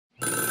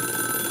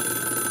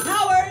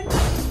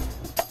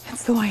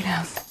What's the White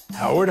House?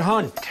 Howard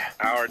Hunt.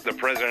 Howard, the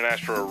president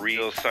asked for a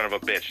real son of a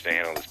bitch to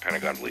handle this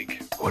Pentagon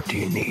leak. What do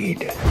you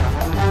need?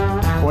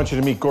 I want you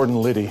to meet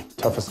Gordon Liddy,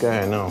 toughest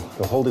guy I know.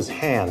 He'll hold his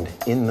hand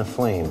in the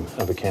flame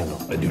of a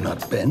candle. I do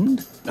not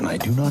bend, and I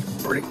do not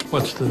break.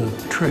 What's the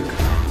trick?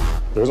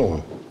 There's a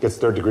one. Gets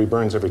third-degree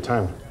burns every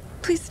time.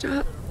 Please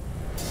stop.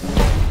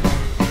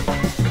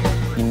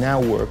 You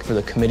now work for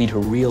the committee to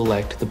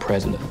re-elect the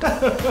president.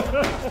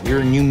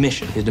 Your new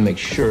mission is to make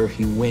sure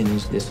he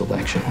wins this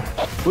election.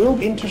 We'll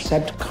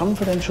intercept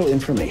confidential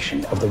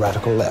information of the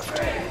radical left.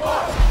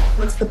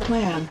 What's the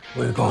plan?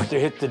 We're going to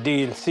hit the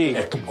DNC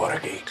at the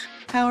Watergate.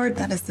 Howard,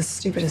 that is the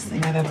stupidest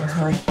thing I've ever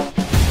heard.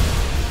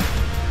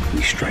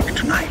 We strike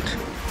tonight.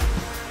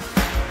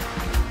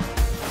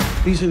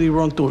 These are the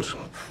wrong tools.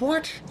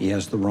 What? He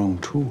has the wrong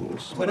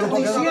tools.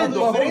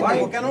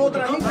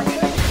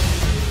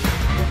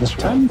 This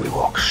time, we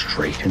walk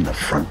straight in the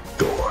front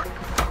door.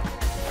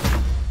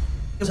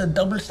 It's a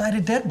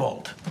double-sided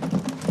deadbolt.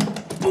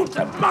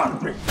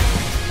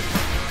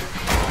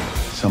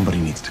 Somebody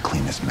needs to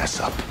clean this mess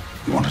up.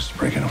 You want us to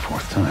break in a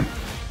fourth time?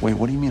 Wait,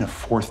 what do you mean a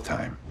fourth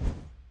time?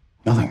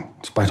 Nothing.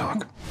 Spy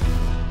talk.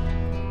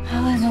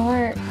 How does it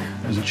work?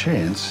 There's a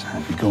chance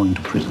I'll be going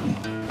to prison.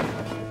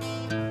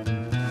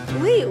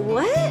 Wait,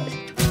 what?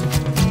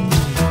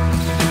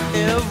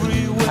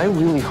 I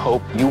really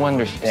hope you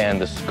understand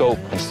the scope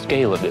and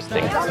scale of this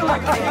thing.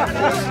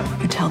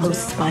 You tell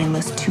those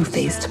spineless,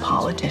 two-faced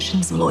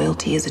politicians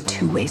loyalty is a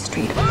two-way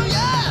street.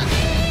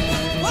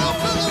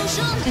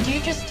 Did you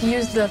just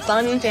use the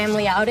fun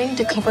family outing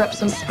to cover up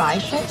some spy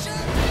shit?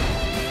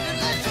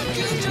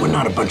 We're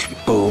not a bunch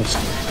of boobs.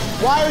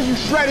 Why are you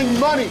shredding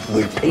money?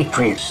 We're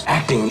patriots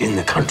acting in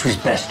the country's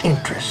best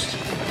interest.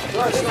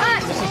 What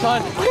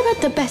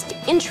about the best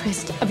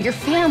interest of your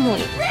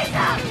family?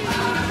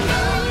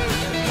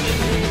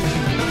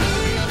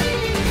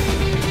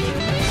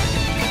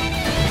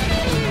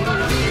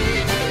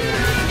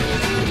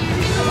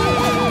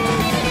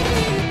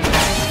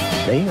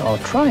 They are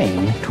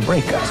trying to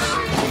break us.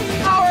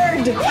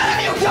 Howard! What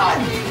have you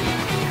done?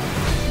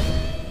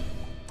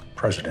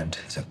 President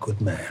is a good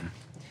man.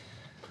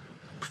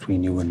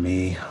 Between you and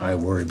me, I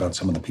worry about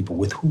some of the people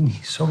with whom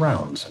he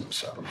surrounds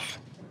himself.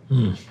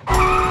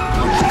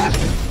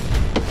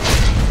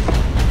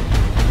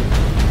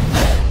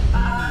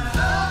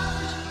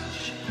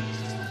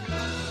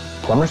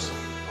 Plumbers?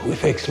 We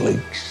fix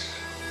leaks.